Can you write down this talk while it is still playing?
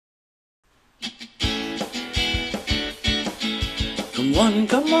Everyone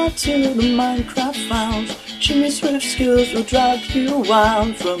come on to the Minecraft files. Jimmy Swift skills will drive you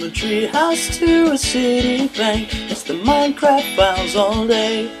wild. From a treehouse to a city bank, it's the Minecraft files all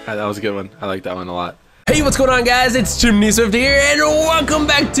day. Alright, that was a good one. I like that one a lot. Hey, what's going on, guys? It's Jimmy Swift here, and welcome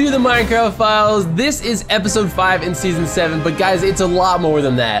back to the Minecraft Files. This is episode 5 in season 7, but guys, it's a lot more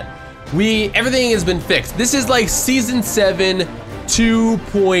than that. Everything has been fixed. This is like season 7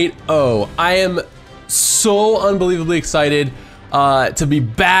 2.0. I am so unbelievably excited to be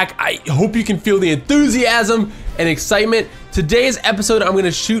back. I hope you can feel the enthusiasm and excitement. Today's episode, I'm gonna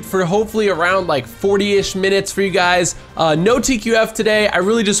shoot for hopefully around like 40-ish minutes for you guys. No TQF today. I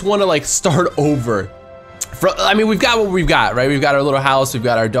really just wanna like start over. I mean, we've got what we've got, right? We've got our little house, we've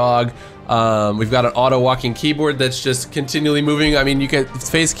got our dog, we've got an auto walking keyboard that's just continually moving. I mean, you can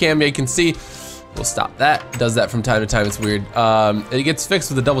face cam, you can see. We'll stop that. It does that from time to time, it's weird. It gets fixed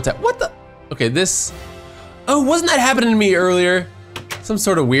with a double tap. What the? Okay, this, oh, wasn't that happening to me earlier? Some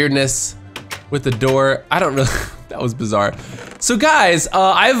sort of weirdness with the door. I don't really, that was bizarre. So guys,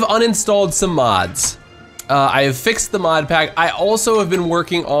 I've uninstalled some mods. I have fixed the mod pack. I also have been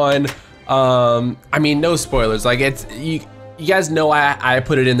working on, I mean, no spoilers. Like it's, you guys know I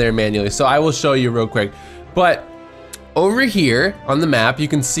put it in there manually, so I will show you real quick. But over here on the map, you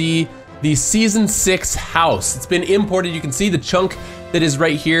can see the season 6 house. It's been imported. You can see the chunk that is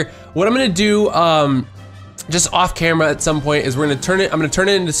right here. What I'm gonna do, just off camera at some point, is I'm gonna turn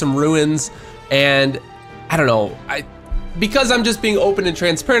it into some ruins, and I don't know, because I'm just being open and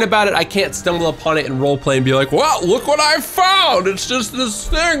transparent about it, I can't stumble upon it and roleplay and be like, wow, look what I found. It's just this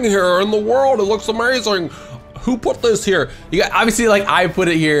thing here in the world. It looks amazing. Who put this here? You got, obviously, like, I put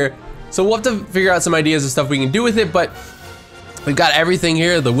it here. So we'll have to figure out some ideas of stuff we can do with it, but we've got everything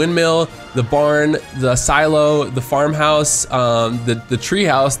here: the windmill, the barn, the silo, the farmhouse, the tree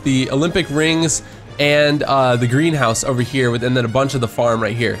house, the Olympic rings, and the greenhouse over here, and then a bunch of the farm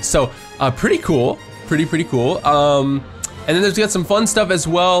right here. So pretty cool, pretty cool. And then there's got some fun stuff as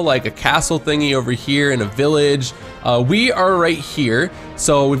well, like a castle thingy over here and a village. We are right here,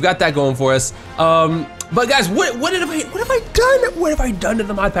 so we've got that going for us. But guys, what have I done? What have I done to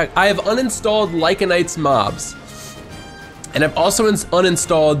the mod pack? I have uninstalled Lycanite's mobs, and I've also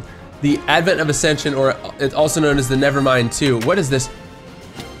uninstalled the Advent of Ascension, or it's also known as the Nevermind 2. What is this?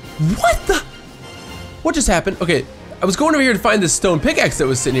 What the? What just happened? Okay, I was going over here to find this stone pickaxe that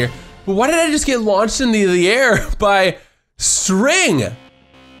was sitting here, but why did I just get launched into the air by string?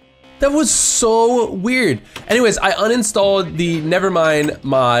 That was so weird. Anyways, I uninstalled the Nevermind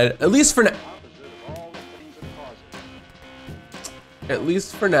mod, at least for now. At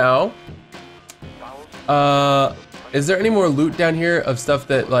least for now. Is there any more loot down here of stuff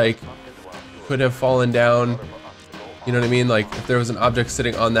that like could have fallen down? You know what I mean? Like if there was an object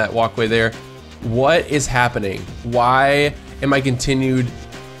sitting on that walkway there. What is happening? Why am I continued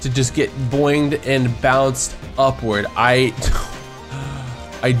to just get boinged and bounced upward? I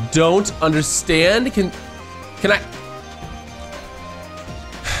don't understand. Can I?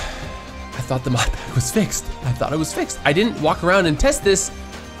 I thought the mod pack was fixed. I thought it was fixed. I didn't walk around and test this.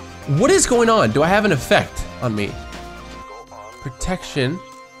 What is going on? Do I have an effect on me? Protection.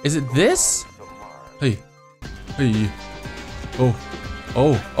 Is it this? Hey. Hey. Oh.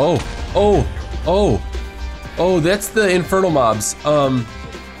 Oh. Oh. Oh. Oh. Oh, that's the infernal mobs.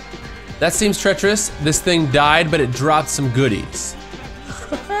 That seems treacherous. This thing died, but it dropped some goodies.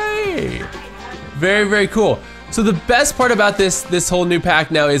 Hey. Very, very cool. So the best part about this whole new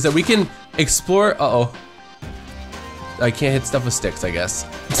pack now is that we can explore. Uh-oh. I can't hit stuff with sticks, I guess.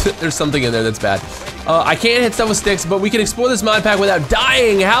 There's something in there that's bad. I can't hit stuff with sticks, but we can explore this mod pack without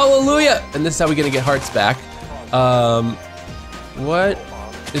dying. Hallelujah! And this is how we're gonna get hearts back. What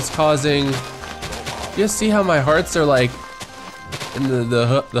is causing? You see how my hearts are like, and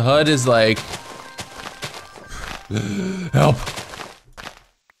the HUD is like, help.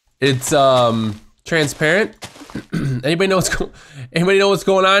 It's transparent. Anybody know what's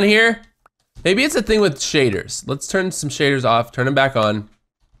going on here? Maybe it's a thing with shaders. Let's turn some shaders off, turn them back on.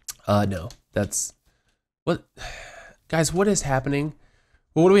 No, that's, what? Guys, what is happening?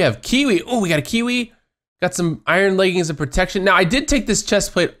 Well, what do we have? Kiwi, oh, we got a kiwi. Got some iron leggings of protection. Now, I did take this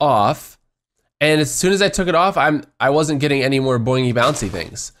chest plate off, and as soon as I took it off, I wasn't getting any more boingy bouncy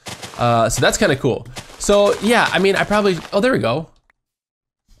things. So that's kind of cool. So yeah, I mean, I probably, oh, there we go.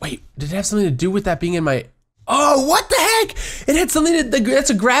 Wait, did it have something to do with that being in my, oh, what the heck? It had something to,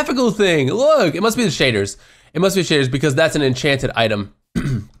 that's a graphical thing. Look, it must be the shaders. It must be the shaders because that's an enchanted item.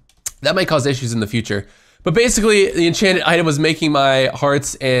 That might cause issues in the future. But basically, the enchanted item was making my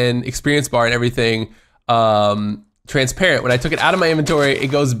hearts and experience bar and everything transparent. When I took it out of my inventory, it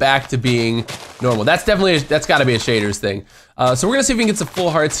goes back to being normal. That's definitely, that's gotta be a shaders thing. So we're gonna see if we can get some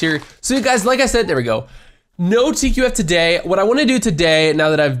full hearts here. So you guys, like I said, there we go. No TQF today. What I wanna do today, now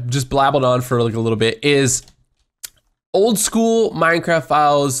that I've just blabbled on for like a little bit, is old school Minecraft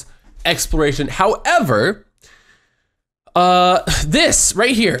files exploration. However, this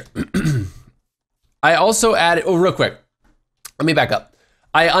right here, I also added, oh, real quick, let me back up.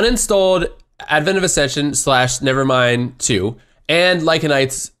 I uninstalled Advent of Ascension / Nevermind 2 and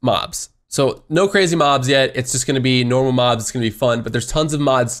Lycanites mobs. So no crazy mobs yet. It's just gonna be normal mobs. It's gonna be fun, but there's tons of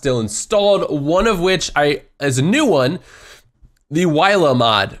mods still installed. One of which is a new one, the Wyla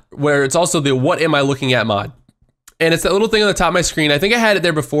mod, where it's also the What Am I Looking At mod. And it's that little thing on the top of my screen. I think I had it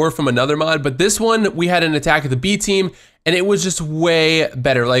there before from another mod, but this one, we had an attack of the B team, and it was just way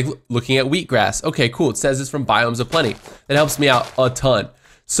better. Like looking at wheatgrass. Okay, cool. It says it's from Biomes of Plenty. That helps me out a ton.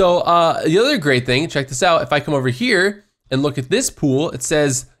 So the other great thing, check this out. If I come over here and look at this pool, it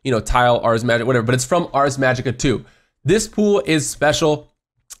says, you know, tile, Ars Magic, whatever, but it's from Ars Magica 2. This pool is special,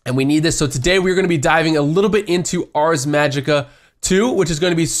 and we need this. So today we're gonna be diving a little bit into Ars Magica 2, which is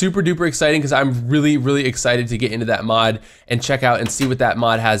going to be super duper exciting because I'm really, really excited to get into that mod and check out and see what that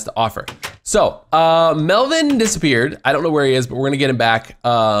mod has to offer. So, Melvin disappeared. I don't know where he is, but we're going to get him back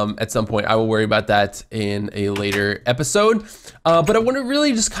at some point. I will worry about that in a later episode. But I want to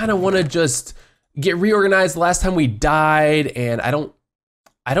really just kind of want to just get reorganized. The last time we died, and I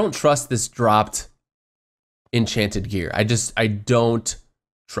don't trust this dropped enchanted gear. I don't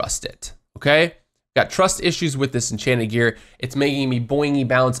trust it, okay? Got trust issues with this enchanted gear. It's making me boingy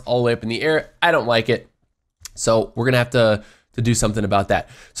bounce all the way up in the air. I don't like it. So we're gonna have to do something about that.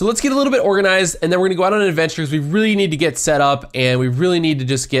 So let's get a little bit organized, and then we're gonna go out on an adventure because we really need to get set up, and we really need to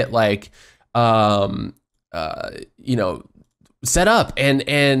just get like, you know, set up,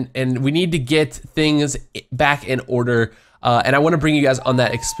 and we need to get things back in order. And I wanna bring you guys on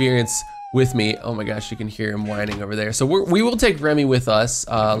that experience with me. Oh my gosh, you can hear him whining over there. So we will take Remy with us.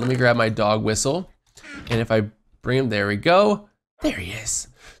 Let me grab my dog whistle. And if I bring him, there we go. There he is.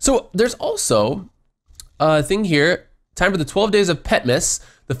 So there's also a thing here, time for the 12 days of Petmas.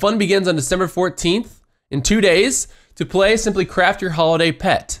 The fun begins on December 14th. In 2 days, to play, simply craft your holiday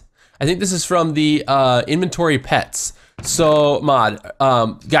pet. I think this is from the inventory pets. So mod,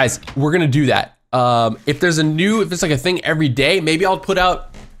 guys, we're gonna do that. If there's like a thing every day, maybe I'll put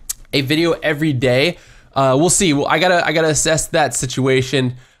out a video every day. We'll see. Well, I gotta assess that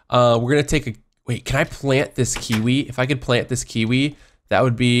situation. We're gonna take a, wait, can I plant this kiwi? If I could plant this kiwi, that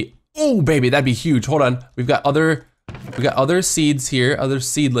would be, oh baby, that'd be huge. Hold on, we've got other seeds here, other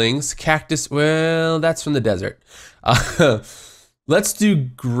seedlings. Cactus, well, that's from the desert. Let's do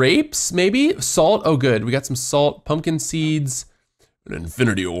grapes, maybe? Salt, oh good, we got some salt, pumpkin seeds, an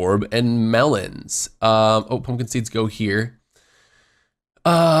infinity orb, and melons. Oh, pumpkin seeds go here.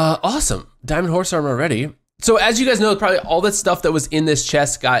 Awesome, diamond horse armor already. So as you guys know, probably all that stuff that was in this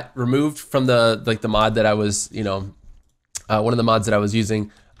chest got removed from the mod that I was, you know, one of the mods that I was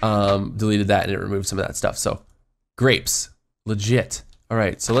using, deleted that and it removed some of that stuff. So grapes, legit. All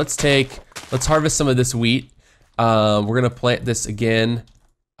right, so let's harvest some of this wheat. We're gonna plant this again.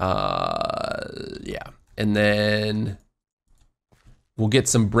 Yeah, and then we'll get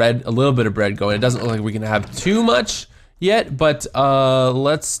some bread, a little bit of bread going. It doesn't look like we can have too much yet, but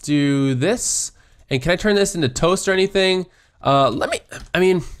let's do this. And can I turn this into toast or anything? Trying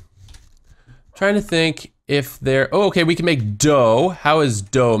to think if there, oh, okay, we can make dough. How is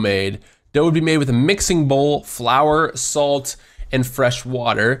dough made? Dough would be made with a mixing bowl, flour, salt, and fresh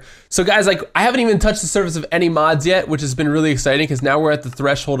water. So guys, like, I haven't even touched the surface of any mods yet, which has been really exciting because now we're at the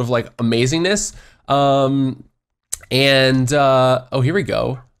threshold of like amazingness. Oh, here we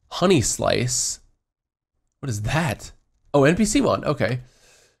go. Honey slice. What is that? Oh, NPC one, okay.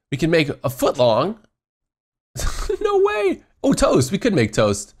 We can make a foot long. No way. Oh, toast, we could make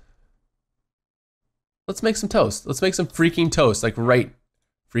toast. Let's make some toast. Let's make some freaking toast, like right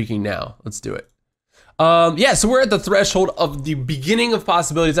freaking now. Let's do it. Yeah, so we're at the threshold of the beginning of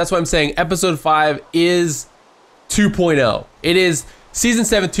possibilities. That's why I'm saying episode 5 is 2.0. It is season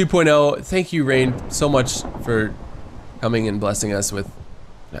 7 2.0. Thank you, Rain, so much for coming and blessing us with,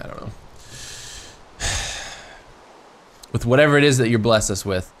 I don't know, with whatever it is that you bless us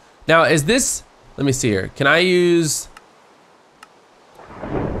with. Now, is this, let me see here. Can I use,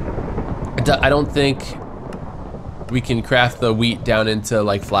 I don't think we can craft the wheat down into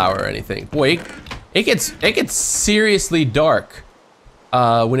like flour or anything. Boy, it gets seriously dark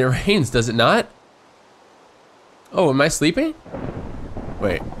when it rains, does it not? Oh, am I sleeping?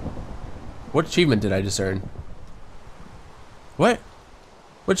 Wait, what achievement did I just earn? What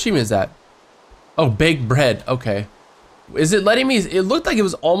achievement is that? Oh, baked bread, okay. Is it letting me, it looked like it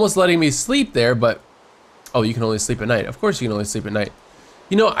was almost letting me sleep there, but, oh, you can only sleep at night. Of course you can only sleep at night.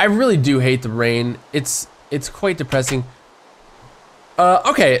 You know, I really do hate the rain. It's quite depressing.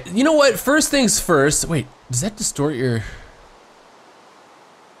 Okay, you know what? First things first. Wait, does that distort your...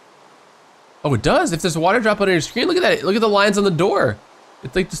 Oh, it does. If there's a water drop on your screen, look at that. Look at the lines on the door.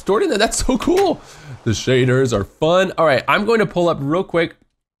 It's like distorting that. That's so cool. The shaders are fun. All right, I'm going to pull up real quick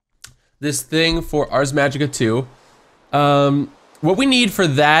this thing for Ars Magica 2. What we need for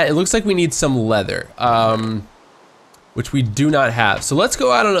that, it looks like we need some leather, which we do not have. So let's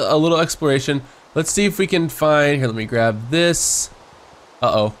go out on a little exploration. Let's see if we can find, here, let me grab this.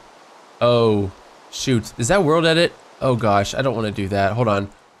 Uh-oh. Oh, shoot. Is that world edit? Oh gosh, I don't want to do that. Hold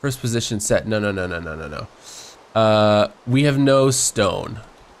on. First position set. No. We have no stone.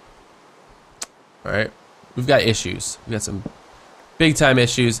 All right, we've got issues. We got some big time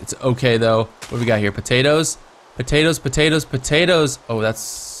issues. It's okay though. What do we got here? Potatoes, potatoes, potatoes, potatoes. Oh,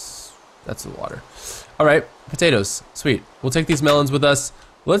 that's the water. All right, potatoes, sweet. We'll take these melons with us.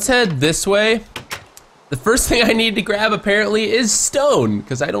 Let's head this way. The first thing I need to grab apparently is stone,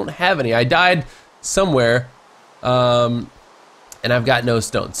 because I don't have any. I died somewhere, and I've got no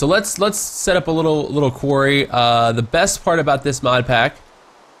stone. So let's set up a little quarry. The best part about this mod pack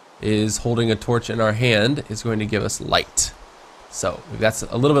is holding a torch in our hand is going to give us light. So we've got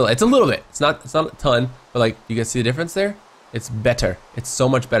a little bit. It's a little bit. It's not a ton, but like, you guys see the difference there? It's better. It's so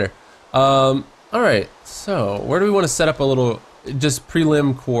much better. All right. So where do we want to set up a little just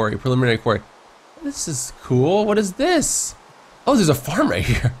preliminary quarry? This is cool. What is this? Oh, there's a farm right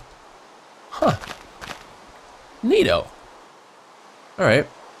here. Huh. Neato. All right,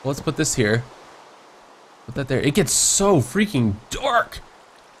 well, let's put this here. Put that there. It gets so freaking dark.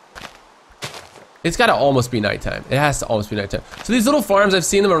 It's gotta almost be nighttime. It has to almost be nighttime. So these little farms, I've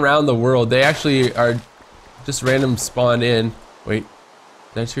seen them around the world. They actually are just random spawned in. Wait,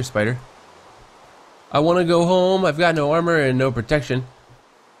 did I just hear spider? I wanna go home. I've got no armor and no protection.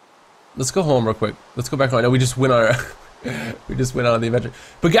 Let's go home real quick. Let's go back home. I know we just went on our we just went on the adventure.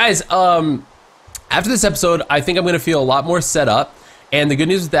 But guys, after this episode, I think I'm gonna feel a lot more set up. And the good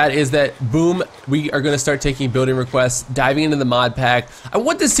news with that is that, boom, we are gonna start taking building requests, diving into the mod pack. I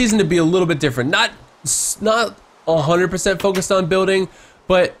want this season to be a little bit different. Not 100% focused on building,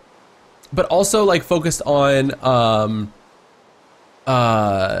 but also like focused on,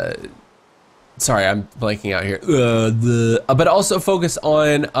 sorry, I'm blanking out here. But also focus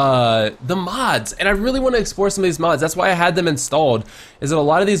on the mods. And I really want to explore some of these mods. That's why I had them installed, is that a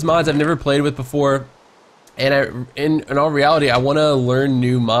lot of these mods I've never played with before. And in all reality, I want to learn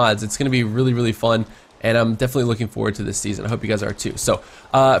new mods. It's going to be really, really fun. And I'm definitely looking forward to this season. I hope you guys are too. So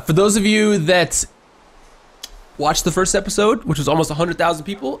for those of you that watched the first episode, which was almost 100,000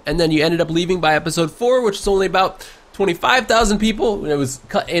 people, and then you ended up leaving by episode 4, which is only about 25,000 people. It was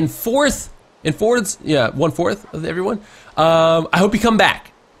cut in fourths, yeah, 1/4 of everyone. I hope you come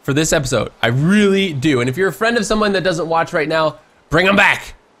back for this episode. I really do. And if you're a friend of someone that doesn't watch right now, bring them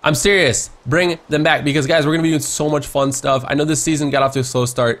back. I'm serious. Bring them back, because guys, we're gonna be doing so much fun stuff. I know this season got off to a slow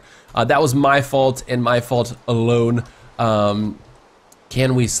start. That was my fault and my fault alone.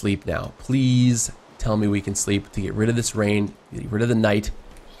 Can we sleep now? Please tell me we can sleep to get rid of this rain, get rid of the night.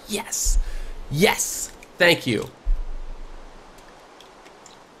 Yes. Yes. Thank you.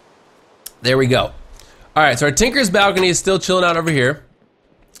 There we go. All right, so our Tinker's balcony is still chilling out over here.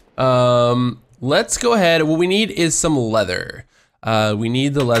 Let's go ahead. What we need is some leather. We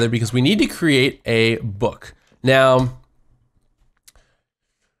need the leather because we need to create a book. Now,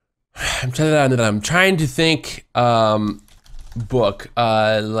 I'm trying to think, book,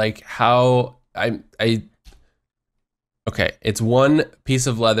 like how okay, it's one piece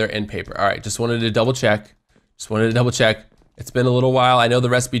of leather and paper. All right, just wanted to double check. It's been a little while. I know the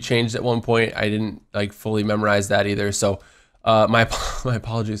recipe changed at one point. I didn't like fully memorize that either. So, my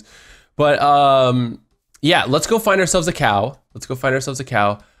apologies. But, yeah, let's go find ourselves a cow.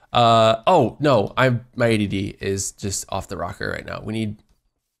 Oh no, my ADD is just off the rocker right now. We need,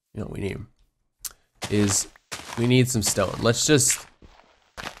 you know what we need some stone. Let's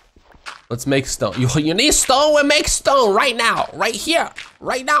make stone. You need stone, we make stone right now, right here,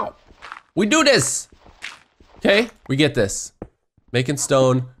 right now. We do this. Okay, we get this. Making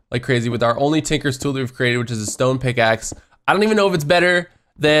stone like crazy with our only Tinker's tool that we've created, which is a stone pickaxe. I don't even know if it's better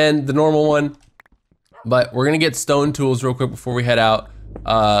than the normal one, but we're gonna get stone tools real quick before we head out,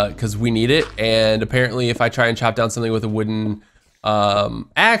 because we need it. And apparently if I try and chop down something with a wooden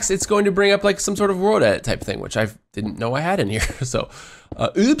axe, it's going to bring up like some sort of world edit type thing, which I didn't know I had in here. So,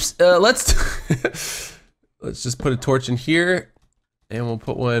 oops, let's just put a torch in here, and we'll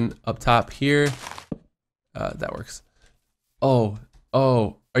put one up top here. That works. Oh,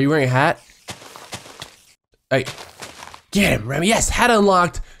 are you wearing a hat? Hey, get him, Remy. Yes, hat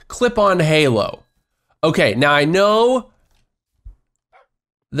unlocked. Clip on halo. Okay, now I know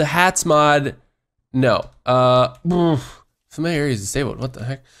the hats mod. No, familiarity is disabled. What the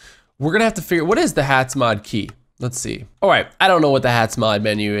heck? We're gonna have to figure, what is the hats mod key? Let's see. All right, I don't know what the hats mod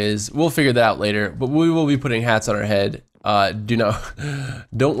menu is. We'll figure that out later, but we will be putting hats on our head.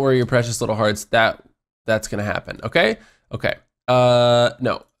 Don't worry your precious little hearts. That's gonna happen, okay? Okay,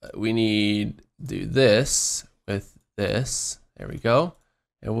 no, we need to do this with this. There we go.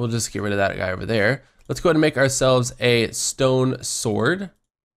 And we'll just get rid of that guy over there. Let's go ahead and make ourselves a stone sword.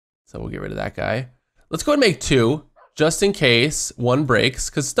 So we'll get rid of that guy. Let's go ahead and make 2, just in case one breaks,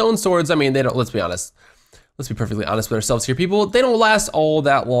 because stone swords, I mean, they don't, let's be honest. Let's be perfectly honest with ourselves here, people. They don't last all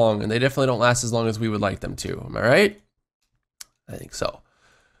that long, and they definitely don't last as long as we would like them to. Am I right? I think so.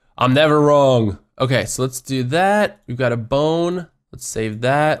 I'm never wrong. Okay, so let's do that. We've got a bone. Let's save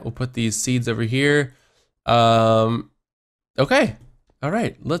that. We'll put these seeds over here. Okay. All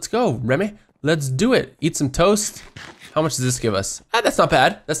right, let's go, Remy. Let's do it. Eat some toast. How much does this give us? That's not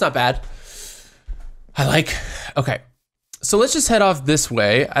bad. That's not bad. Okay. So let's just head off this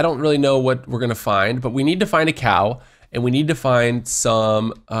way. I don't really know what we're gonna find, but we need to find a cow and we need to find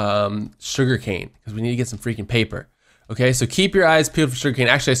some sugar cane because we need to get some freaking paper. Okay, so keep your eyes peeled for sugar cane.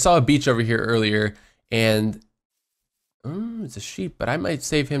 Actually, I saw a beach over here earlier and it's a sheep, but I might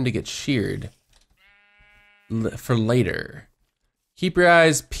save him to get sheared for later. Keep your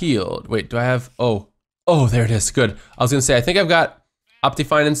eyes peeled. Wait, do I have, oh, there it is, good. I was gonna say, I think I've got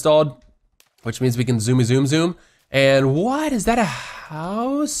Optifine installed, which means we can zoom. And what, is that a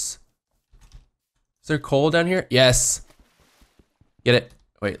house? Is there coal down here? Yes. Get it?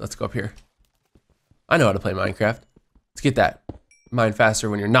 Wait, let's go up here. I know how to play Minecraft. Let's get that mine faster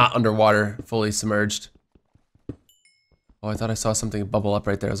when you're not underwater, fully submerged. Oh, I thought I saw something bubble up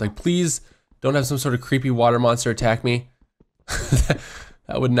right there. I was like, please don't have some sort of creepy water monster attack me.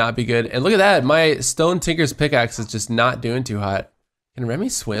 That would not be good. And look at that, my Stone Tinker's pickaxe is just not doing too hot. Can Remy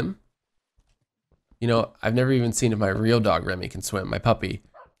swim? You know, I've never even seen if my real dog Remy can swim, my puppy.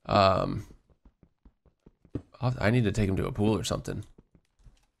 I need to take him to a pool or something.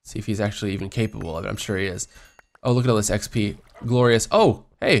 See if he's actually even capable of it. I'm sure he is. Oh, look at all this XP. Glorious. Oh,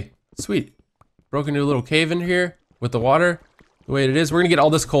 hey, sweet. Broke into a little cave in here with the water. The way it is. We're gonna get all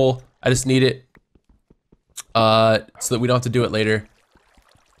this coal. I just need it so that we don't have to do it later.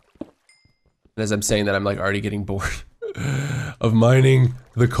 And as I'm saying that, I'm like already getting bored of mining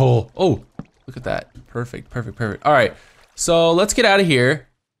the coal. Oh, look at that. Perfect. All right, so let's get out of here.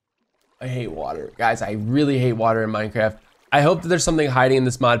 I hate water. Guys, I really hate water in Minecraft. I hope that there's something hiding in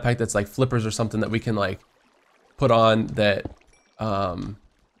this mod pack that's like flippers or something that we can like put on that, so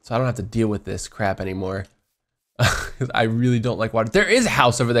I don't have to deal with this crap anymore. Because I really don't like water. There is a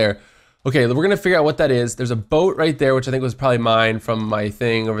house over there. Okay, we're gonna figure out what that is. There's a boat right there, which I think was probably mine from my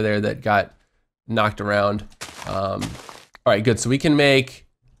thing over there that got knocked around. All right, good, so we can make,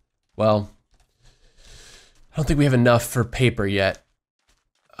 well, I don't think we have enough for paper yet.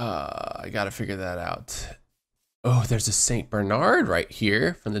 I gotta figure that out. Oh, there's a St. Bernard right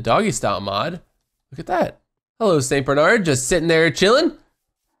here from the Doggy Style mod. Look at that. Hello, St. Bernard, just sitting there chilling.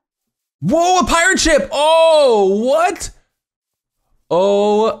 Whoa, a pirate ship! Oh, what?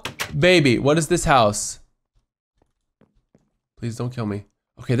 Oh, baby, what is this house? Please don't kill me.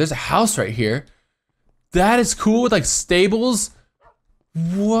 Okay, there's a house right here. That is cool with like stables.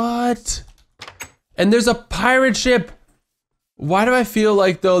 What? And there's a pirate ship. Why do I feel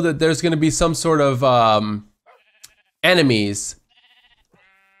like though that there's gonna be some sort of enemies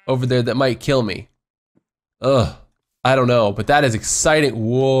over there that might kill me? Ugh, I don't know, but that is exciting.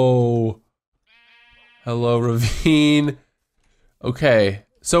 Whoa. Hello, ravine. Okay,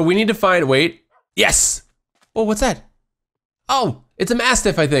 so we need to find, wait, yes. Oh, what's that? Oh, it's a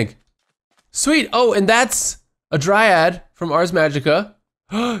mastiff, I think. Sweet, oh, and that's a dryad from Ars Magica.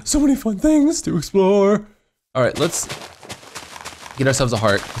 So many fun things to explore. All right, let's get ourselves a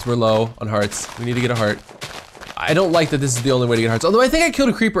heart, because we're low on hearts. We need to get a heart. I don't like that this is the only way to get hearts. Although I think I killed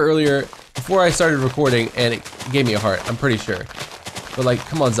a creeper earlier before I started recording and it gave me a heart, I'm pretty sure. But like,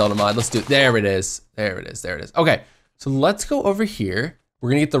 come on Zelda mod, let's do it. There it is, there it is, there it is. Okay, so let's go over here. We're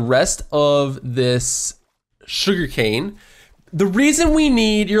gonna get the rest of this sugar cane. The reason we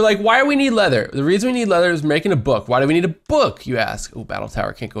need, you're like, why do we need leather? The reason we need leather is making a book. Why do we need a book, you ask? Oh, battle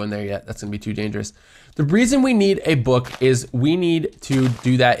tower, can't go in there yet. That's gonna be too dangerous. The reason we need a book is we need to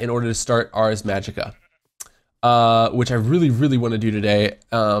do that in order to start Ars Magica. Which I really want to do today.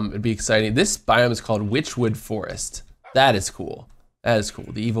 It'd be exciting. This biome is called Witchwood Forest. That is cool. That is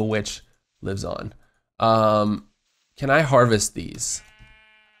cool. The evil witch lives on. Can I harvest these?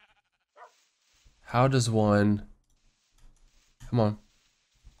 How does one... Come on.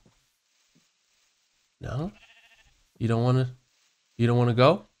 No? You don't want to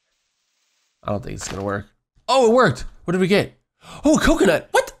go? I don't think it's gonna work. Oh, it worked. What did we get? Oh, coconut.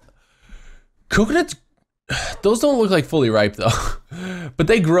 What? Coconuts? Those don't look like fully ripe though. But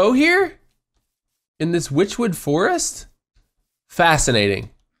they grow here? In this witchwood forest?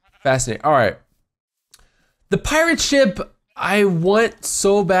 Fascinating. Fascinating. All right. The pirate ship I want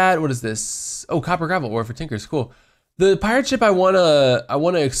so bad. What is this? Oh, copper gravel ore for tinkers. Cool. The pirate ship I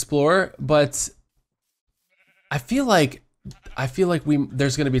wanna explore, but I feel like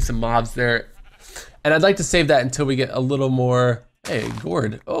there's gonna be some mobs there, and I'd like to save that until we get a little more. Hey,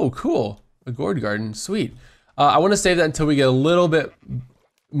 gourd. Oh, cool. A gourd garden. Sweet. I want to save that until we get a little bit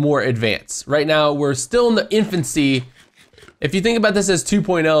more advanced. Right now, we're still in the infancy. If you think about this as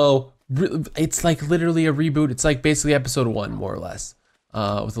 2.0, it's like literally a reboot. It's like basically episode 1, more or less,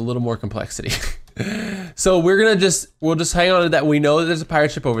 with a little more complexity. So we'll just hang on to that. We know that there's a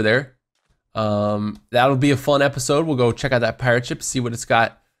pirate ship over there. That'll be a fun episode. We'll go check out that pirate ship, see what it's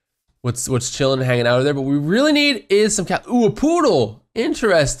got, what's chilling and hanging out over there. But what we really need is some cow. Ooh, a poodle.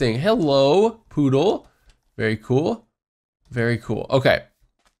 Interesting. Hello, poodle. Very cool. Very cool. Okay.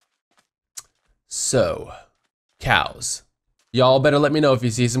 So, cows. Y'all better let me know if you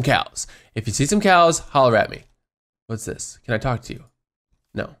see some cows. If you see some cows, holler at me. What's this? Can I talk to you?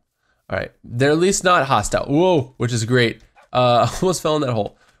 No. All right. They're at least not hostile. Whoa, which is great. Almost fell in that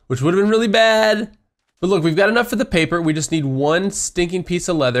hole, which would have been really bad. But look, we've got enough for the paper. We just need one stinking piece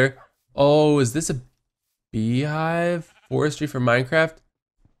of leather. Oh, is this a beehive? Forestry for Minecraft?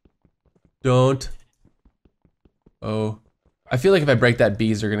 Don't. Oh. I feel like if I break that,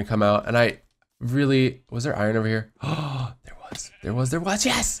 bees are gonna come out. And I really, was there iron over here? Oh, there was,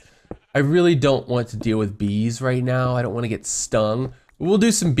 yes! I really don't want to deal with bees right now. I don't want to get stung. We'll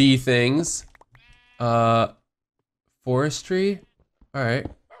do some bee things. Forestry? All right.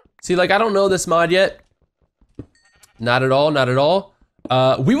 See, like, I don't know this mod yet. Not at all, not at all.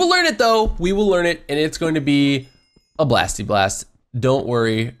 We will learn it though. We will learn it, and it's going to be a blasty blast. Don't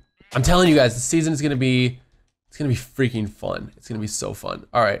worry. I'm telling you guys, the season is gonna be, it's gonna be freaking fun. It's gonna be so fun.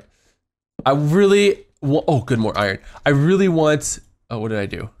 All right. I really want, oh, good, more iron. I really want, oh, what did I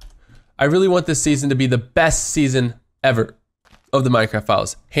do? I really want this season to be the best season ever of the Minecraft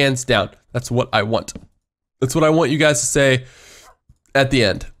Files. Hands down. That's what I want. That's what I want you guys to say at the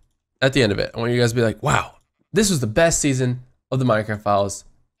end. At the end of it. I want you guys to be like, wow, this was the best season of the Minecraft Files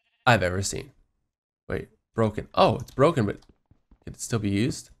I've ever seen. Wait, broken. Oh, it's broken, but can it still be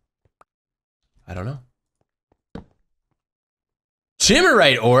used? I don't know.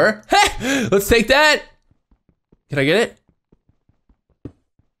 Chimmerite ore? Hey, let's take that. Can I get it?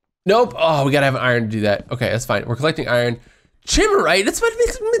 Nope. Oh, we gotta have iron to do that. Okay, that's fine. We're collecting iron. Chimmerite,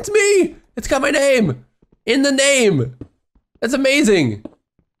 it's me. It's got my name in the name. That's amazing.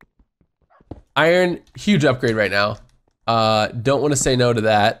 Iron, huge upgrade right now. Don't want to say no to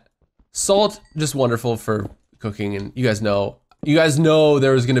that. Salt, just wonderful for cooking, and you guys know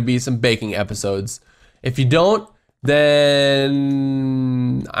there was gonna be some baking episodes. If you don't,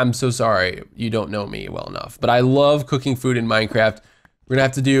 then I'm so sorry. You don't know me well enough. But I love cooking food in Minecraft. We're gonna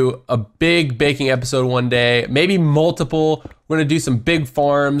have to do a big baking episode one day, maybe multiple. We're gonna do some big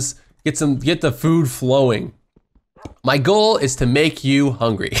farms, get the food flowing. My goal is to make you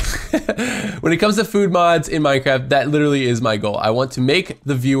hungry. When it comes to food mods in Minecraft, that literally is my goal. I want to make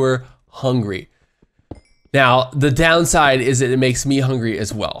the viewer hungry. Now, the downside is that it makes me hungry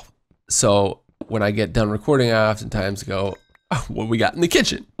as well. So when I get done recording, I oftentimes go, oh, what we got in the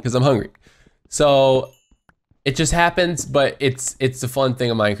kitchen? Because I'm hungry. So it just happens, but it's the fun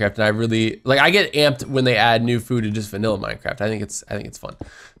thing of Minecraft, and I really like. I get amped when they add new food to just vanilla Minecraft. I think it's fun.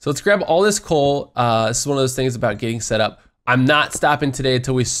 So let's grab all this coal. This is one of those things about getting set up. I'm not stopping today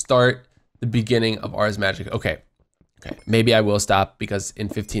until we start the beginning of Ars Magic. Okay. Maybe I will stop because in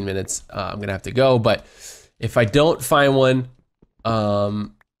 15 minutes I'm gonna have to go. But if I don't find one,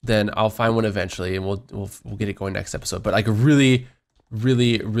 then I'll find one eventually, and we'll get it going next episode. But I really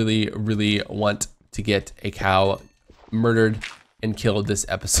want to get a cow murdered and killed this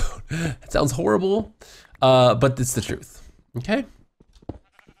episode. That sounds horrible, but it's the truth. Okay.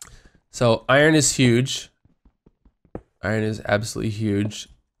 So iron is huge. Iron is absolutely huge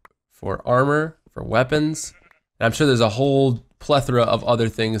for armor, for weapons. And I'm sure there's a whole plethora of other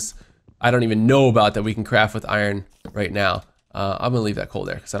things I don't even know about that we can craft with iron right now. I'm gonna leave that coal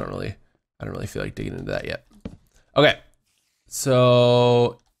there because I don't really feel like digging into that yet. Okay,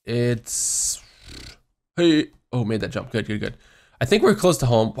 so it's, hey, oh, made that jump. Good. I think we're close to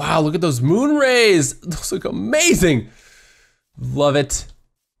home. Wow, look at those moon rays. Those look amazing. Love it.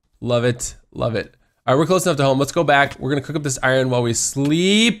 Love it. Love it. All right, we're close enough to home. Let's go back. We're gonna cook up this iron while we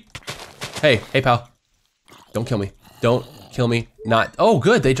sleep. Hey, pal. Don't kill me. Don't kill me. Not, oh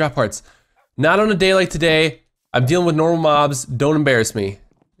good, they drop hearts. Not on a day like today. I'm dealing with normal mobs. Don't embarrass me,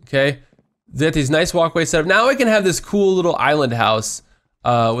 okay? They got these nice walkways set up. Now I can have this cool little island house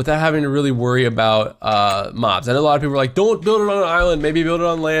without having to really worry about mobs. I know a lot of people are like, don't build it on an island, maybe build it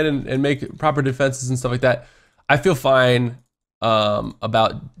on land and make proper defenses and stuff like that. I feel fine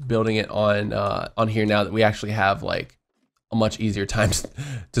about building it on here now that we actually have like a much easier time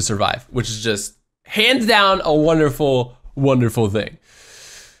to survive, which is just hands down a wonderful, wonderful thing.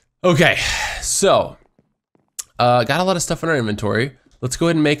 Okay, so got a lot of stuff in our inventory. Let's go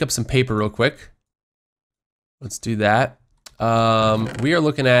ahead and make up some paper real quick. Let's do that. We are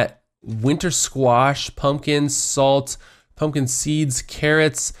looking at winter squash, pumpkins, salt, pumpkin seeds,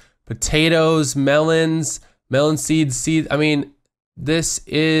 carrots, potatoes, melons, melon seeds. I mean, this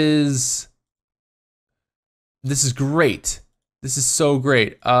is great. This is so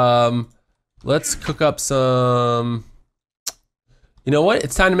great. Let's cook up some. You know what?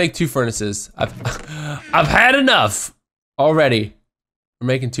 It's time to make 2 furnaces. I've had enough already. We're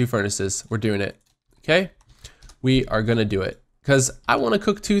making 2 furnaces. We're doing it. Okay? We are gonna do it. Because I want to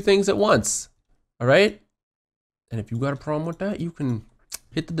cook 2 things at once. Alright? And if you got a problem with that, you can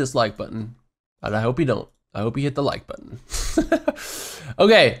hit the dislike button. But I hope you don't. I hope you hit the like button.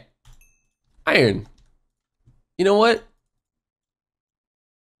 Okay. Iron. You know what?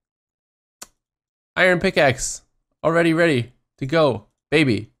 Iron pickaxe. Already ready to go.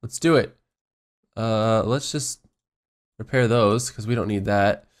 Baby, let's do it. Let's just repair those because we don't need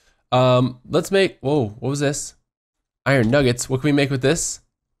that. Let's make, whoa, what was this? Iron nuggets. What can we make with this?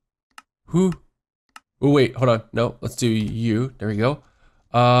 Who? Oh, wait, hold on. No, let's do you. There we go.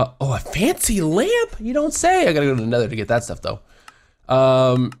 Oh, a fancy lamp? You don't say. I gotta go to the nether to get that stuff though.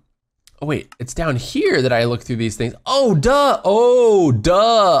 Oh wait, it's down here that I look through these things. Oh, duh. Oh,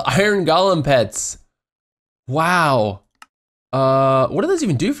 duh. Iron golem pets. Wow. What do those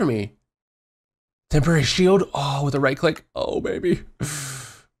even do for me? Temporary shield. Oh, with a right click. Oh, baby.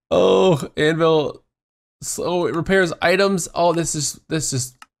 Oh, anvil. So it repairs items. Oh, it's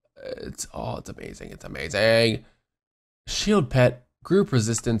amazing. It's amazing. Shield pet, group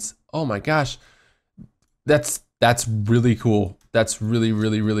resistance. Oh my gosh. That's really cool. That's really,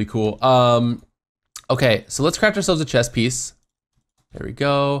 really, really cool. Okay, so let's craft ourselves a chest piece. There we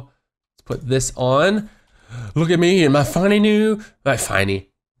go. Let's put this on. Look at me and my shiny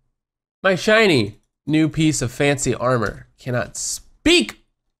new piece of fancy armor. Cannot speak.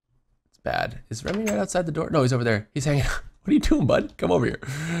 It's bad. Is Remy right outside the door? No, he's over there. He's hanging out. What are you doing, bud? Come over here.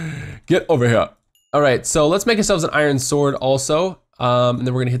 Get over here. All right, so let's make ourselves an iron sword also. And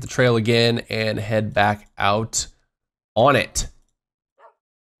then we're gonna hit the trail again and head back out on it.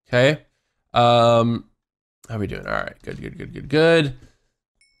 Okay. How are we doing? All right, good.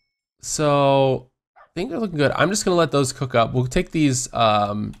 So I think they're looking good. I'm just gonna let those cook up. We'll take these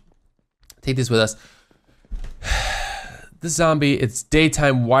with us. This zombie, it's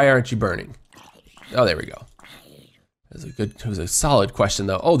daytime. Why aren't you burning? Oh, there we go. It was a solid question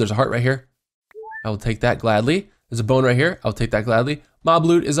though. Oh, there's a heart right here. I will take that gladly. There's a bone right here. I'll take that gladly. Mob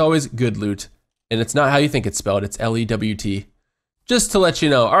loot is always good loot. And it's not how you think it's spelled. It's L-E-W-T. Just to let you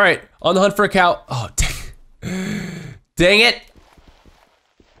know. All right, on the hunt for a cow. Oh, dang. Dang it.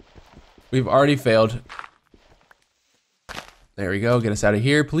 We've already failed. There we go. Get us out of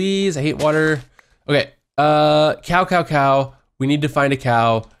here, please. I hate water. Okay. Cow. We need to find a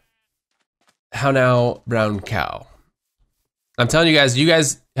cow. How now, brown cow? I'm telling you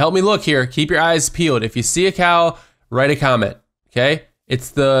guys help me look here. Keep your eyes peeled. If you see a cow, write a comment, okay?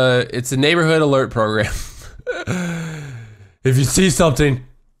 It's a neighborhood alert program. If you see something,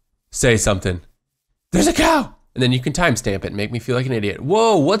 say something. There's a cow! And then you can timestamp it and make me feel like an idiot.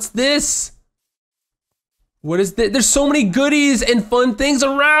 Whoa, what's this? What is this? There's so many goodies and fun things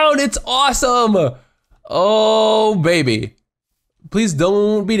around. It's awesome. Oh, baby. Please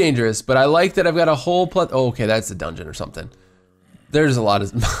don't be dangerous, but I like that I've got a whole oh, okay, that's a dungeon or something. There's a lot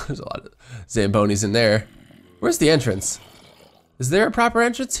of Zambonis in there. Where's the entrance? Is there a proper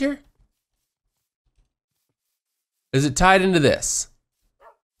entrance here? Is it tied into this?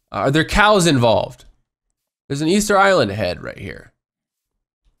 Are there cows involved? There's an Easter Island ahead right here.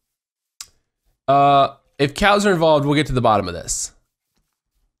 If cows are involved, we'll get to the bottom of this.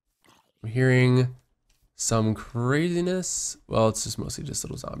 I'm hearing some craziness. Well, it's just mostly just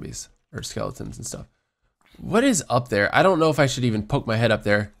little zombies or skeletons and stuff. What is up there? I don't know if I should even poke my head up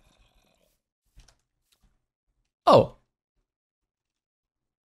there. Oh.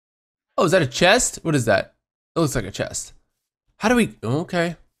 Oh, is that a chest? What is that? It looks like a chest. How do we,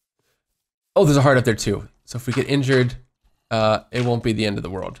 okay. Oh, there's a heart up there too. So if we get injured, it won't be the end of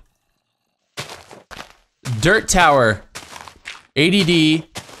the world. Dirt tower, ADD,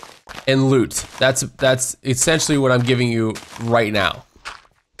 and loot. That's essentially what I'm giving you right now.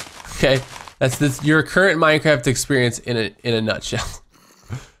 Okay, that's your current Minecraft experience in a nutshell.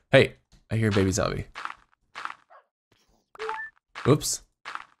 Hey, I hear a baby zombie. Oops.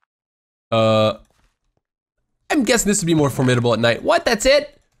 I'm guessing this would be more formidable at night. What? That's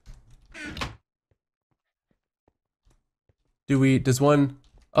it? Does one,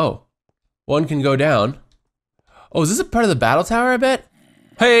 oh, one can go down. Oh, is this a part of the battle tower, I bet?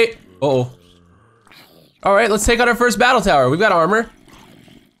 Hey, uh-oh. All right, let's take out our first battle tower. We've got armor.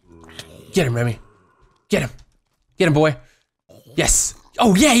 Get him, Remy. Get him. Get him, boy. Yes.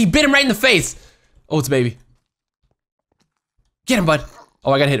 Oh yeah, he bit him right in the face. Oh, it's a baby. Get him, bud.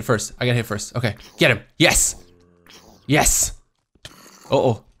 Oh, I gotta hit it first. I gotta hit it first. Okay, get him. Yes. Yes.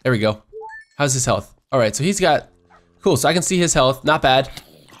 Uh-oh, there we go. How's his health? All right, so he's got, cool, so I can see his health. Not bad.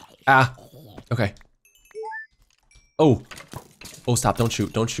 Ah, okay. Oh. Oh, stop, don't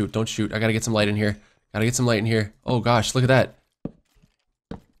shoot, don't shoot, don't shoot. I gotta get some light in here. Gotta get some light in here. Oh gosh, look at that.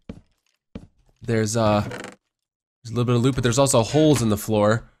 There's a little bit of loot, but there's also holes in the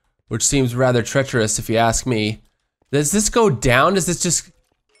floor, which seems rather treacherous if you ask me. Does this go down? Does this just...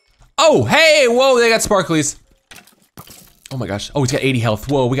 Oh, hey, whoa, they got sparklies. Oh my gosh, oh, he's got 80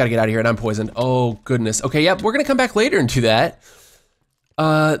 health. Whoa, we gotta get out of here and I'm poisoned. Oh goodness, okay, yep, we're gonna come back later and do that.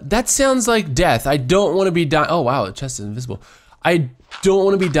 That sounds like death. I don't wanna be dying. Oh wow, the chest is invisible. I don't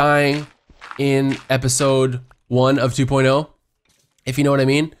wanna be dying in episode 1 of 2.0, if you know what I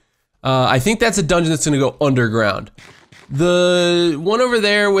mean. I think that's a dungeon that's gonna go underground. The one over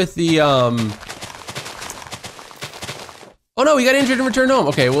there with the, oh no, he got injured and returned home.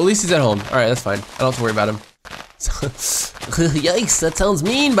 Okay, well at least he's at home. All right, that's fine. I don't have to worry about him. Yikes, that sounds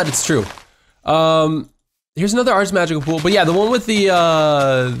mean, but it's true. Here's another Ars Magical pool, but yeah, the one with the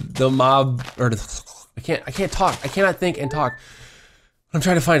mob, or I can't talk. I cannot think and talk. I'm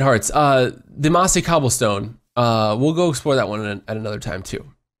trying to find hearts. The mossy cobblestone. We'll go explore that one at another time too.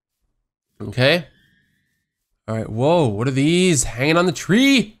 Okay. All right. Whoa, what are these hanging on the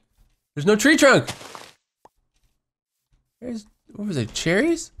tree? There's no tree trunk. What was it?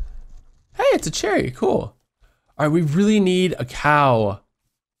 Cherries? Hey, it's a cherry. Cool. All right, we really need a cow.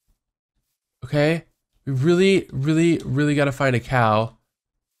 Okay, we really got to find a cow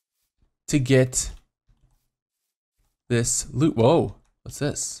to get this loot. Whoa, what's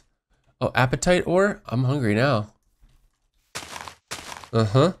this? Oh, appetite ore? I'm hungry now.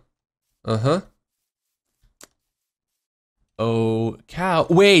 Uh-huh. Uh-huh. Oh, cow.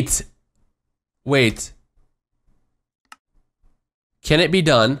 Wait. Wait. Can it be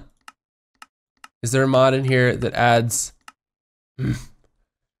done? Is there a mod in here that adds... Dang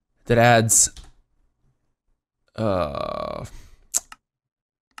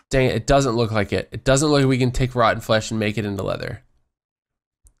it, it doesn't look like it. It doesn't look like we can take rotten flesh and make it into leather.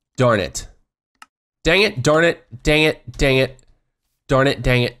 Darn it. Dang it, darn it, dang it, dang it. Darn it,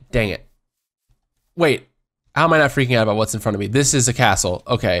 dang it, dang it. Wait, how am I not freaking out about what's in front of me? This is a castle,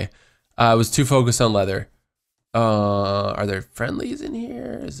 okay. I was too focused on leather. Are there friendlies in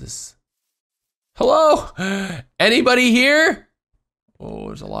here? Is this... Hello? Anybody here? Oh,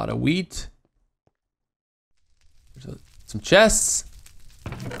 there's a lot of wheat. There's some chests.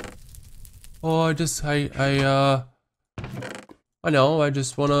 Oh, I know, I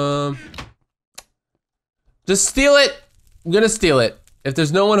just wanna... Just steal it! I'm gonna steal it. If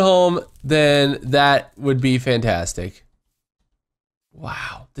there's no one home, then that would be fantastic.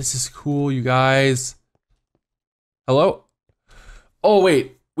 Wow, this is cool, you guys. Hello? Oh,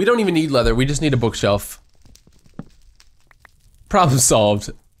 wait. We don't even need leather. We just need a bookshelf. Problem solved.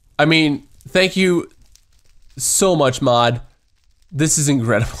 I mean, thank you so much, mod. This is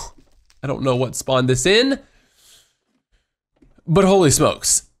incredible. I don't know what spawned this in, but holy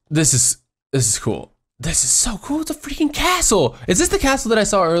smokes. This is cool. This is so cool. It's a freaking castle. Is this the castle that I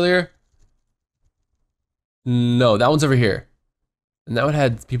saw earlier? No, that one's over here. And that one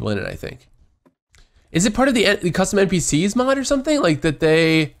had people in it, I think. Is it part of the custom NPCs mod or something? Like that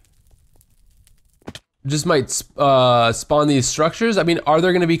they just might spawn these structures? I mean, are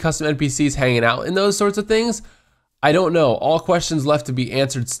there gonna be custom NPCs hanging out in those sorts of things? I don't know. All questions left to be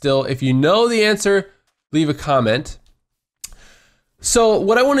answered still. If you know the answer, leave a comment. So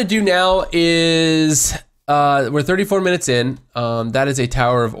what I wanna do now is, we're 34 minutes in. That is a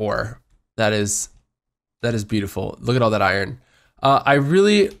tower of ore. That is beautiful. Look at all that iron.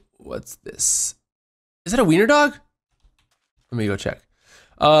 What's this? Is that a wiener dog? Let me go check.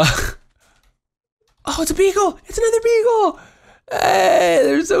 Oh, it's a beagle. It's another beagle. Hey,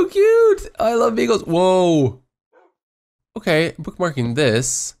 they're so cute. I love beagles. Whoa. Okay, bookmarking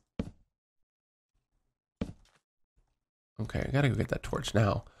this. Okay, I gotta go get that torch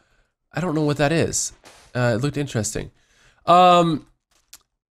now. I don't know what that is. It looked interesting. No,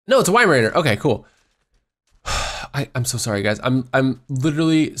 it's a Weimaraner. Okay, cool. I'm so sorry, guys. I'm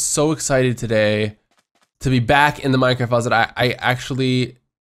literally so excited today to be back in the Minecraft files that I actually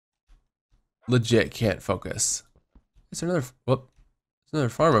legit can't focus. Is there another? Whoop! There's another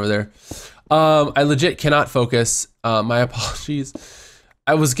farm over there. I legit cannot focus. My apologies.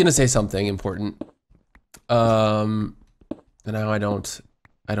 I was gonna say something important. And now I don't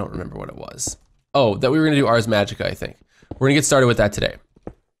remember what it was. Oh, that we were gonna do Ars Magica, I think. We're gonna get started with that today.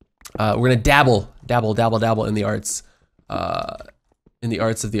 We're gonna dabble in the arts. In the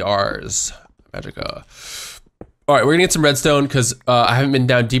arts of the Ars Magica. All right, we're gonna get some redstone because I haven't been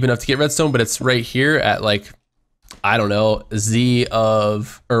down deep enough to get redstone, but it's right here at like, I don't know, Z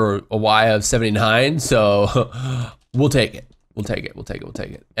of, or a Y of 79. So we'll take it. We'll take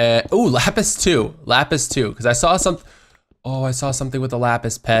it. Oh, lapis too, because I saw some. Oh, I saw something with a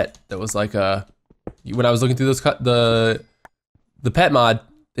lapis pet that was like a. When I was looking through those the pet mod,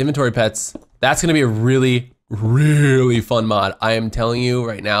 inventory pets. That's gonna be a really fun mod. I am telling you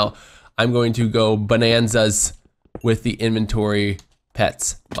right now. I'm going to go bonanzas with the inventory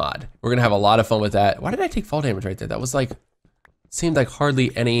pets mod. We're gonna have a lot of fun with that. Why did I take fall damage right there? That was like, seemed like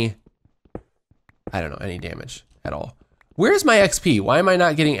hardly any, I don't know, any damage at all. Where's my XP? Why am I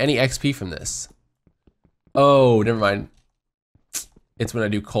not getting any XP from this? Oh, never mind. It's when I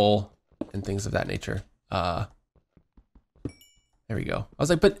do coal and things of that nature. There we go. I was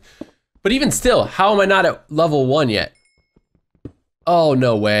like, but even still, how am I not at level 1 yet? Oh,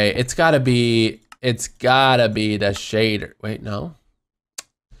 no way. It's gotta be the shader. Wait, no.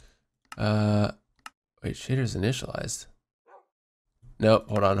 Wait, shader's initialized. Nope,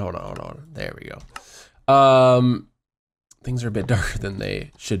 hold on. There we go. Things are a bit darker than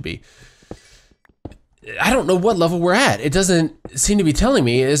they should be. I don't know what level we're at. It doesn't seem to be telling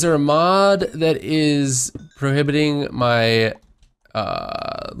me. Is there a mod that is prohibiting my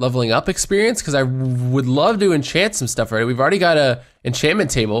leveling up experience? Because I would love to enchant some stuff, right? We've already got a enchantment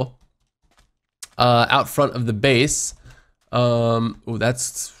table out front of the base. Oh,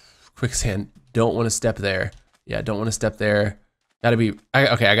 that's quicksand. Don't want to step there. Yeah, don't want to step there. Gotta be,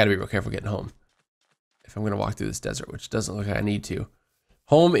 okay, I gotta be real careful getting home. If I'm gonna walk through this desert, which doesn't look like I need to.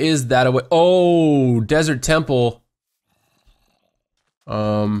 Home is that away. Oh, desert temple.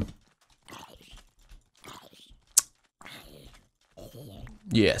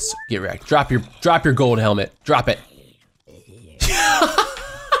 Yes, get wrecked. Drop your gold helmet. Drop it.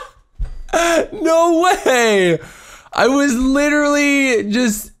 No way. I was literally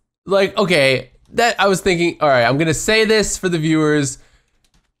just like, okay, that I was thinking, all right, I'm gonna say this for the viewers.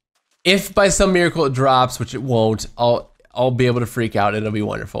 If by some miracle it drops, which it won't, I'll be able to freak out. It'll be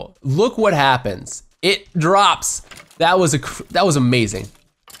wonderful. Look what happens. It drops. That was amazing.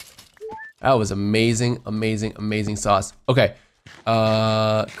 That was amazing sauce. Okay.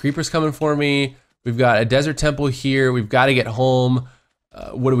 Creeper's coming for me. We've got a desert temple here. We've got to get home.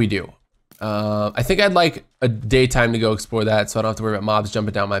 What do we do? I think I'd like a daytime to go explore that so I don't have to worry about mobs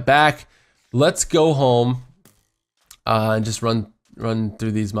jumping down my back. Let's go home and just run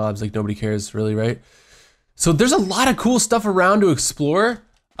through these mobs like nobody cares really, right? So there's a lot of cool stuff around to explore.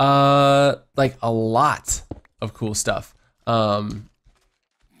 Like a lot of cool stuff. We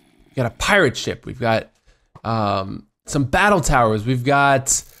got a pirate ship. We've got some battle towers. We've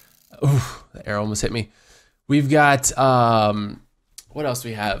got, ooh, the arrow almost hit me. We've got, what else do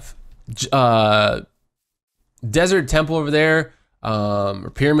we have? Desert temple over there, or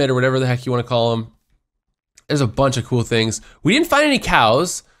pyramid or whatever the heck you want to call them. There's a bunch of cool things. We didn't find any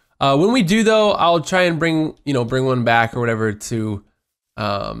cows. When we do though, I'll try and bring one back or whatever to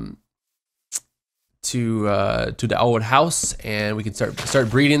the old house, and we can start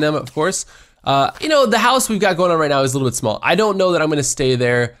breeding them, of course. The house we've got going on right now is a little bit small. I don't know that I'm gonna stay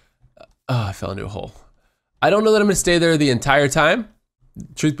there. Oh, I fell into a hole. I don't know that I'm gonna stay there the entire time,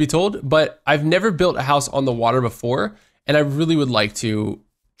 truth be told, but I've never built a house on the water before, and I really would like to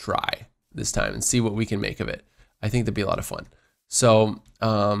try this time and see what we can make of it. I think that'd be a lot of fun. So,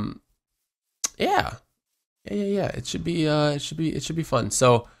 yeah. It should be fun.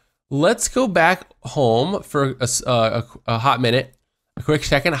 So let's go back home for a hot minute, a quick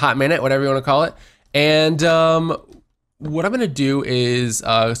second, a hot minute, whatever you want to call it. And what I'm gonna do is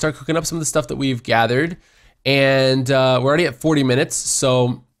start cooking up some of the stuff that we've gathered. And we're already at 40 minutes.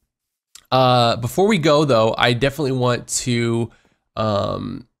 So before we go though, I definitely want to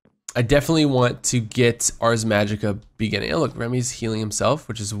I definitely want to get Ars Magica beginning. Oh, look, Remy's healing himself,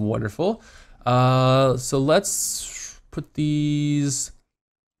 which is wonderful. So let's put these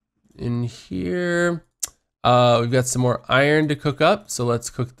in here. We've got some more iron to cook up, so let's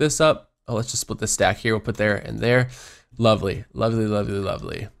cook this up. Oh, let's just split this stack here. We'll put there and there. Lovely, lovely, lovely,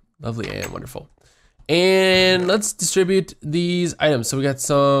 lovely. Lovely and wonderful. And let's distribute these items. So we got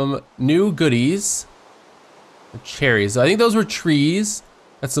some new goodies. Cherries. I think those were trees.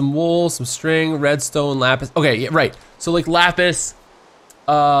 Got some wool, some string, redstone, lapis. Okay, yeah, right. So like lapis.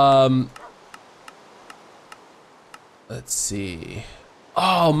 Let's see.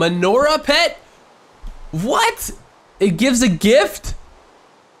 Oh, menorah pet? What? It gives a gift?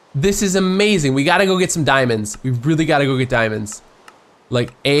 This is amazing. We gotta go get some diamonds. We really gotta go get diamonds.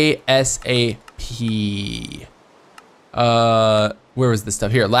 Like ASAP. Where was this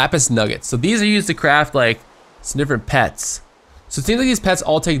stuff? Here, lapis nuggets. So these are used to craft like some different pets. So it seems like these pets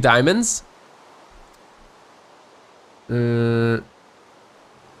all take diamonds. What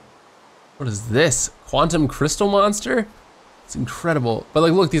is this? Quantum crystal monster? It's incredible. But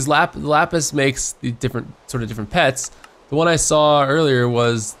like, look, these lapis makes the different pets. The one I saw earlier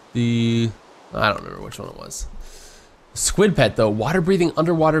was the, I don't remember which one it was. Squid pet though, water breathing,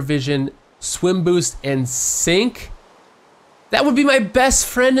 underwater vision, swim boost, and sink. That would be my best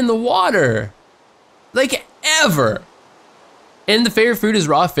friend in the water. Like ever. And the favorite food is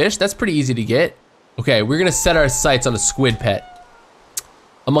raw fish. That's pretty easy to get. Okay, we're gonna set our sights on a squid pet.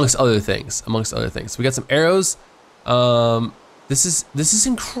 Amongst other things, We got some arrows. This is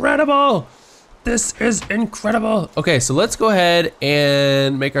incredible. This is incredible. Okay, so let's go ahead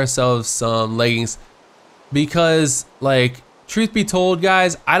and make ourselves some leggings. Because, like, truth be told,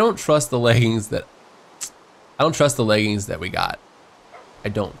 guys, I don't trust the leggings that we got. I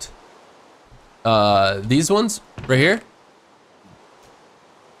don't. These ones right here.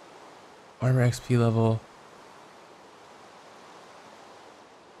 Armor XP level.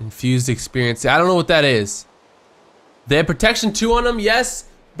 Infused experience. I don't know what that is. They had protection 2 on them, yes,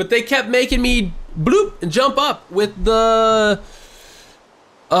 but they kept making me bloop and jump up with the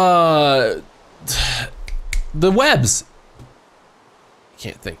webs. I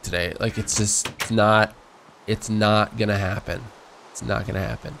can't think today. Like it's not gonna happen. It's not gonna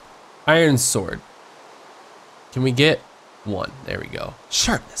happen. Iron sword. Can we get 1? There we go.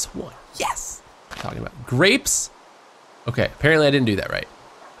 Sharpness 1. Yes. Talking about grapes. Okay, apparently I didn't do that right.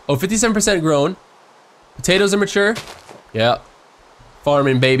 Oh, 57% grown. Potatoes are mature. Yep.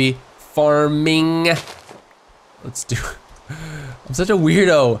 Farming, baby. Farming. Let's do it. I'm such a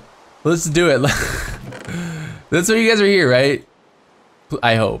weirdo. Let's do it. That's why you guys are here, right?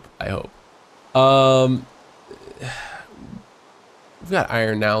 I hope. We've got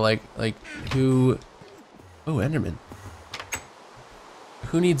iron now. Like who? Oh, Enderman.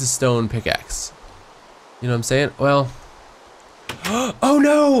 Who needs a stone pickaxe? You know what I'm saying? Well. Oh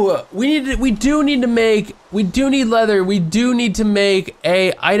no! We do need leather. We do need to make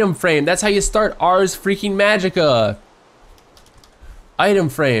a item frame. That's how you start Ars freaking Magica. Item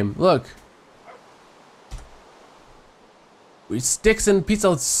frame. Look. Sticks and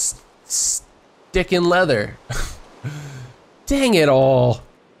pizza stick in leather. Dang it all.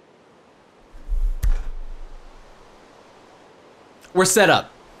 We're set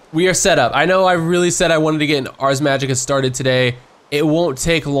up. We are set up. I know I really said I wanted to get Ars Magica started today. It won't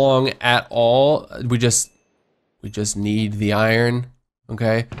take long at all. We just need the iron,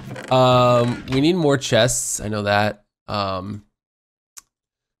 okay? We need more chests, I know that. So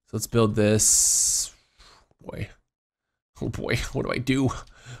let's build this. Boy. Oh boy, what do I do?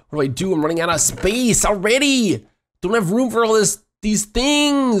 What do I do? I'm running out of space already. Don't have room for all these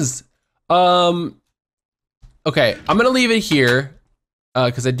things. Okay, I'm gonna leave it here.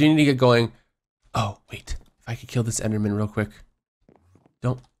 Because I do need to get going. Oh, wait. If I could kill this Enderman real quick.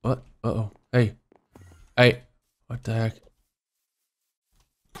 Don't. What? Uh-oh. Hey. Hey. What the heck?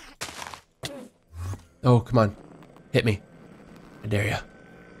 Oh, come on. Hit me. I dare ya.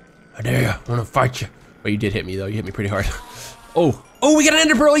 I dare ya. I want to fight you. Oh, you did hit me, though. You hit me pretty hard. Oh. Oh, we got an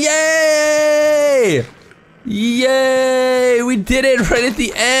Ender Pearl. Yay! Yay! We did it right at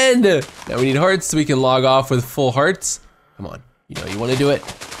the end. Now we need hearts so we can log off with full hearts. Come on. You know you want to do it.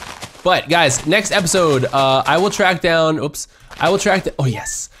 But guys, next episode, I will track down, oh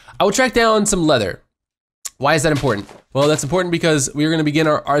yes. I will track down some leather. Why is that important? Well, that's important because we are going to begin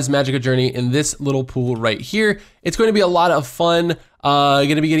our Ars Magica journey in this little pool right here. It's going to be a lot of fun.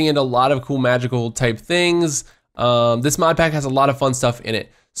 Going to be getting into a lot of cool magical type things. This mod pack has a lot of fun stuff in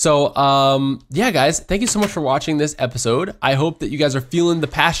it. So yeah, guys, thank you so much for watching this episode. I hope that you guys are feeling the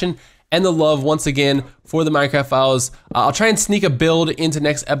passion and the love once again for the Minecraft Files. I'll try and sneak a build into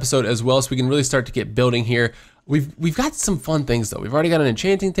next episode as well, so we can really start to get building here. We've got some fun things though. We've already got an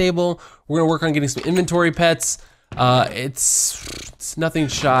enchanting table. We're gonna work on getting some inventory pets. It's nothing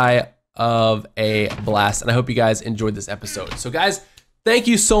shy of a blast, and I hope you guys enjoyed this episode. So guys, thank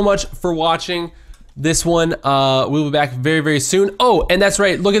you so much for watching this one. We'll be back very, very soon. Oh, and that's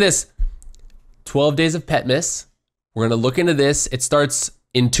right, look at this. 12 days of Petmas. We're gonna look into this. It starts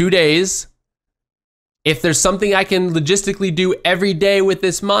in 2 days. If there's something I can logistically do every day with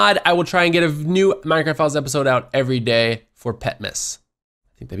this mod, I will try and get a new Minecraft Files episode out every day for Petmas.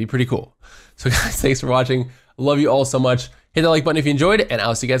 I think that'd be pretty cool. So guys, thanks for watching. I love you all so much. Hit that like button if you enjoyed, and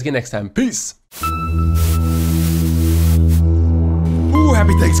I'll see you guys again next time. Peace. Ooh,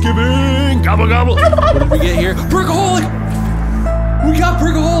 happy Thanksgiving. Gobble, gobble. What did we get here? Perkaholic. We got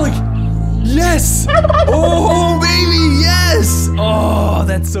Perkaholic. Yes. Oh, baby, yes. Oh,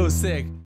 that's so sick.